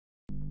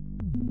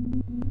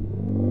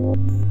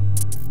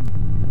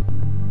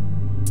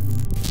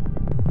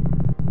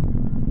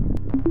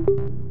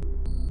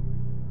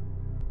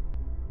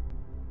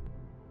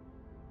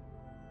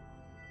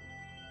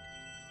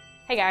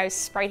Hey guys,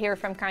 Sprite here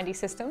from Condé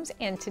Systems,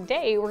 and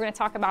today we're going to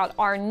talk about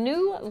our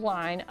new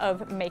line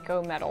of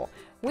Mako metal.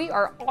 We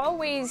are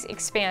always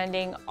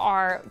expanding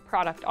our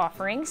product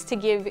offerings to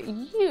give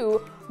you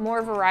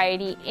more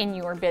variety in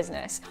your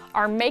business.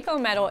 Our Mako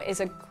metal is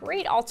a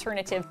great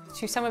alternative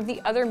to some of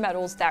the other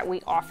metals that we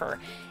offer.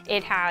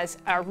 It has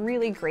a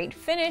really great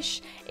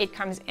finish, it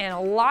comes in a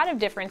lot of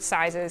different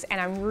sizes, and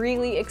I'm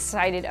really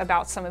excited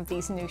about some of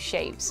these new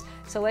shapes.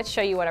 So let's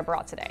show you what I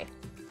brought today.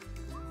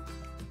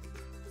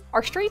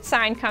 Our street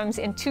sign comes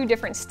in two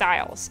different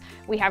styles.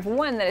 We have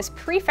one that is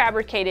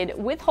prefabricated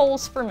with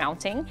holes for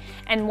mounting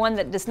and one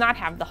that does not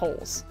have the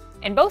holes.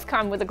 And both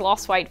come with a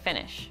gloss white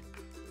finish.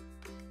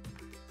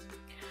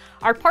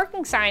 Our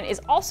parking sign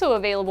is also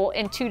available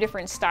in two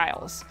different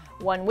styles,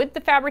 one with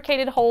the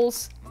fabricated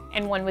holes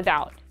and one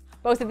without.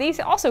 Both of these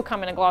also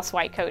come in a gloss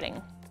white coating.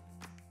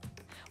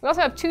 We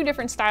also have two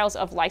different styles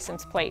of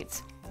license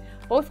plates.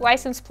 Both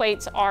license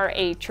plates are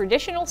a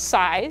traditional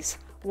size.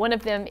 One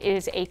of them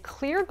is a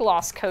clear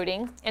gloss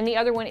coating, and the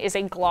other one is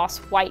a gloss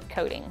white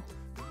coating.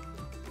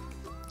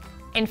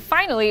 And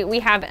finally, we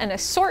have an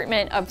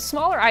assortment of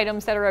smaller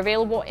items that are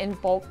available in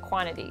bulk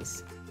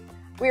quantities.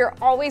 We are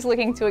always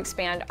looking to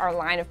expand our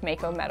line of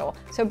Mako metal,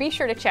 so be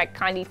sure to check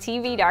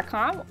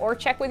CondeTV.com or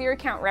check with your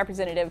account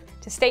representative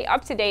to stay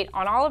up to date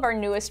on all of our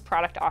newest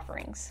product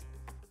offerings.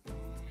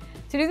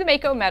 To do the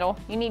Mako metal,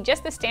 you need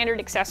just the standard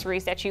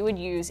accessories that you would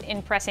use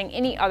in pressing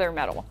any other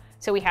metal.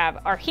 So we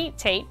have our heat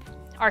tape,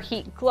 our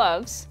heat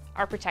gloves,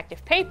 our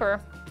protective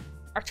paper,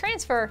 our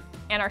transfer,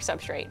 and our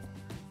substrate.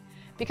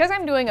 Because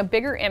I'm doing a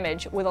bigger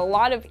image with a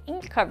lot of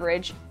ink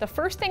coverage, the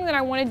first thing that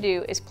I want to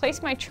do is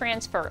place my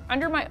transfer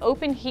under my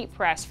open heat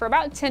press for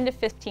about 10 to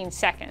 15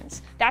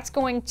 seconds. That's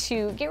going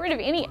to get rid of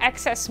any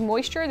excess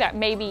moisture that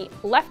may be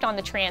left on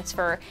the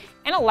transfer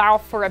and allow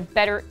for a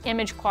better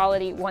image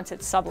quality once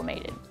it's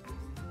sublimated.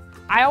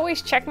 I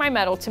always check my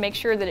metal to make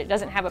sure that it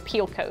doesn't have a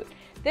peel coat.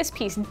 This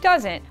piece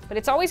doesn't, but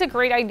it's always a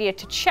great idea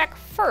to check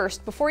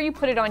first before you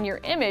put it on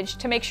your image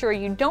to make sure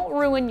you don't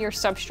ruin your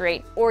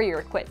substrate or your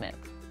equipment.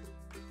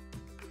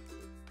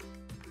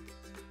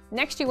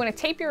 Next, you want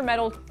to tape your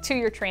metal to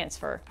your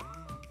transfer.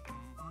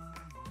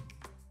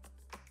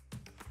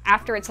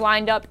 After it's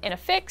lined up and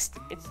affixed,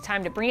 it's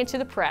time to bring it to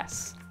the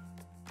press.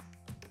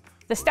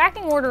 The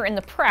stacking order in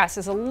the press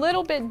is a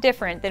little bit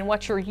different than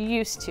what you're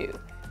used to.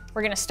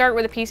 We're going to start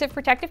with a piece of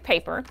protective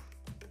paper.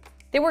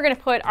 Then we're going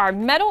to put our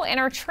metal and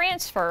our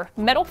transfer,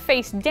 metal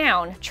face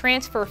down,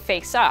 transfer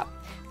face up.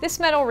 This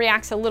metal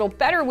reacts a little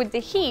better with the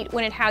heat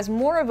when it has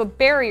more of a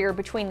barrier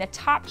between the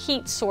top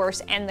heat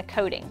source and the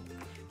coating.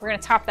 We're going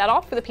to top that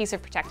off with a piece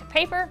of protective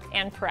paper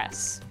and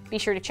press. Be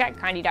sure to check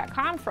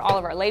Conde.com for all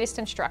of our latest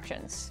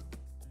instructions.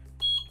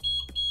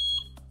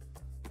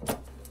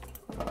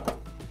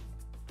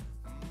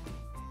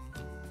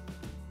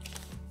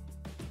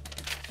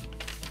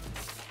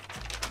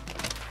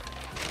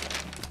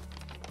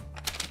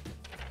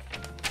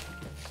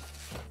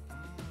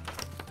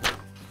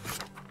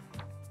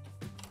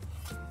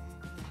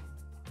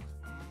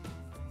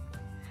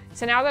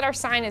 So now that our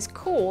sign is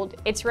cooled,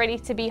 it's ready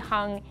to be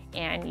hung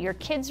in your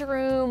kids'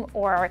 room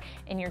or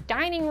in your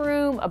dining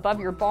room, above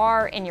your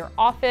bar, in your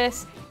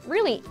office,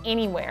 really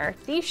anywhere.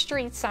 These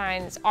street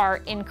signs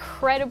are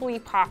incredibly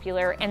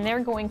popular and they're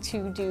going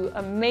to do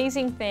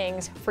amazing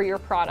things for your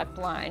product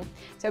line.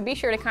 So be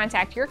sure to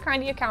contact your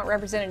Conde account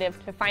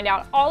representative to find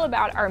out all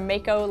about our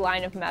Mako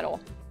line of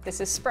metal.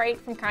 This is Sprite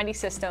from Condé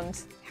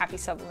Systems. Happy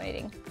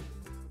sublimating.